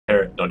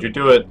Don't you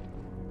do it.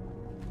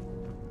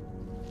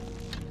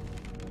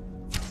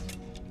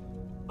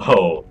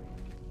 Oh.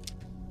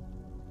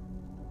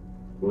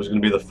 Who's gonna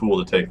be the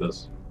fool to take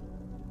this?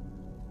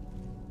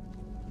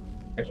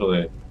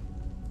 Actually, yeah,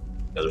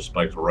 there's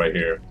spikes right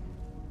here.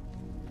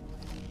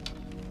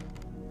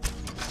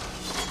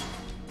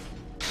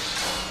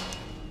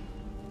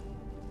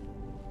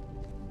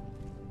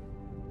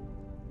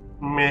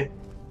 Meh.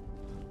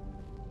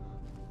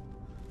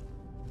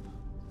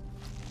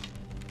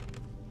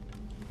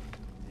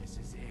 This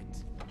is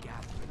it.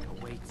 Gathering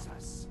awaits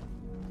us.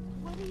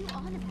 What are you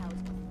on about?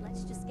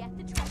 Let's just get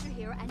the treasure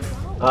here and go.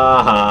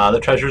 Aha, the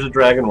treasure's a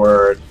dragon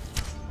word.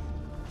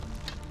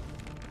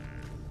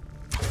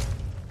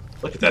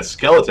 Look at that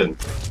skeleton.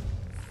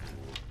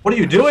 What are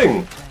you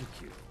doing? Thank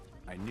you.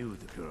 I knew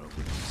the girl would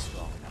be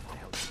strong enough to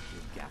help you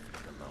kill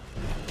Gathering alone.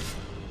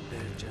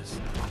 There's just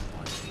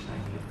one thing I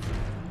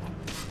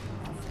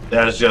need.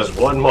 There's just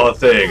one more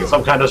thing.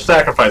 Some kind of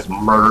sacrifice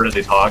murdered as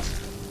he talks.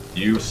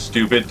 You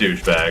stupid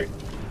douchebag.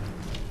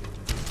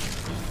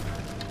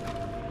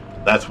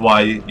 That's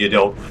why you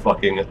don't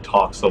fucking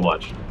talk so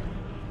much.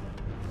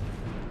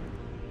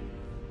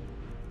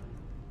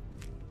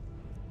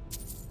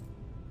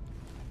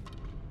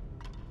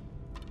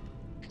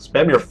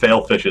 Spam your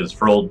FailFishes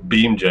for old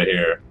Beamja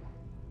here.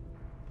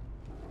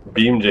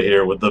 Beamja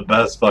here with the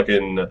best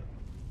fucking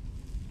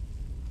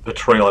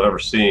betrayal I've ever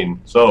seen.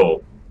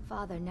 So,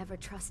 Father never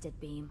trusted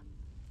Beam.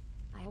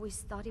 I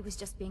always thought he was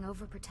just being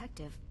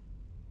overprotective.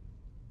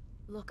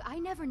 Look, I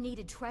never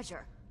needed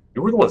treasure.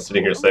 you were the one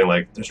sitting here saying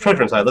like, there's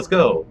treasure inside, let's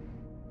go.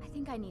 I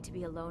think I need to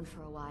be alone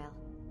for a while.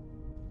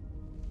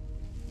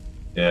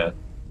 Yeah,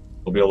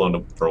 we'll be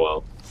alone for a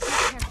while.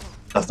 Careful.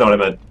 That's not what I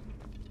meant.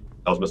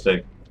 That was a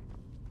mistake.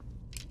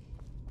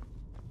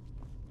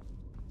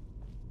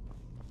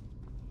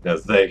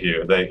 Yes, thank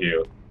you, thank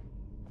you.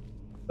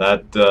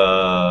 That,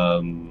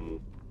 that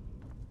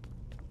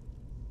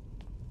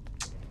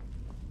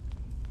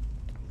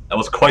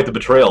was quite the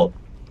betrayal.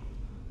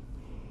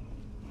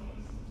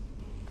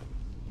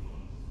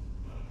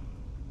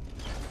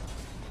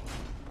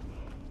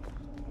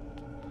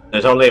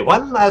 There's only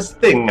one last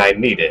thing I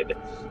needed.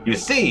 You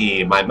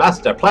see, my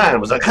master plan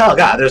was like, oh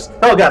god, there's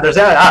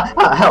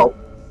help.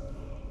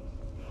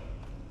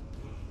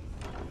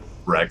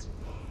 Wrecked.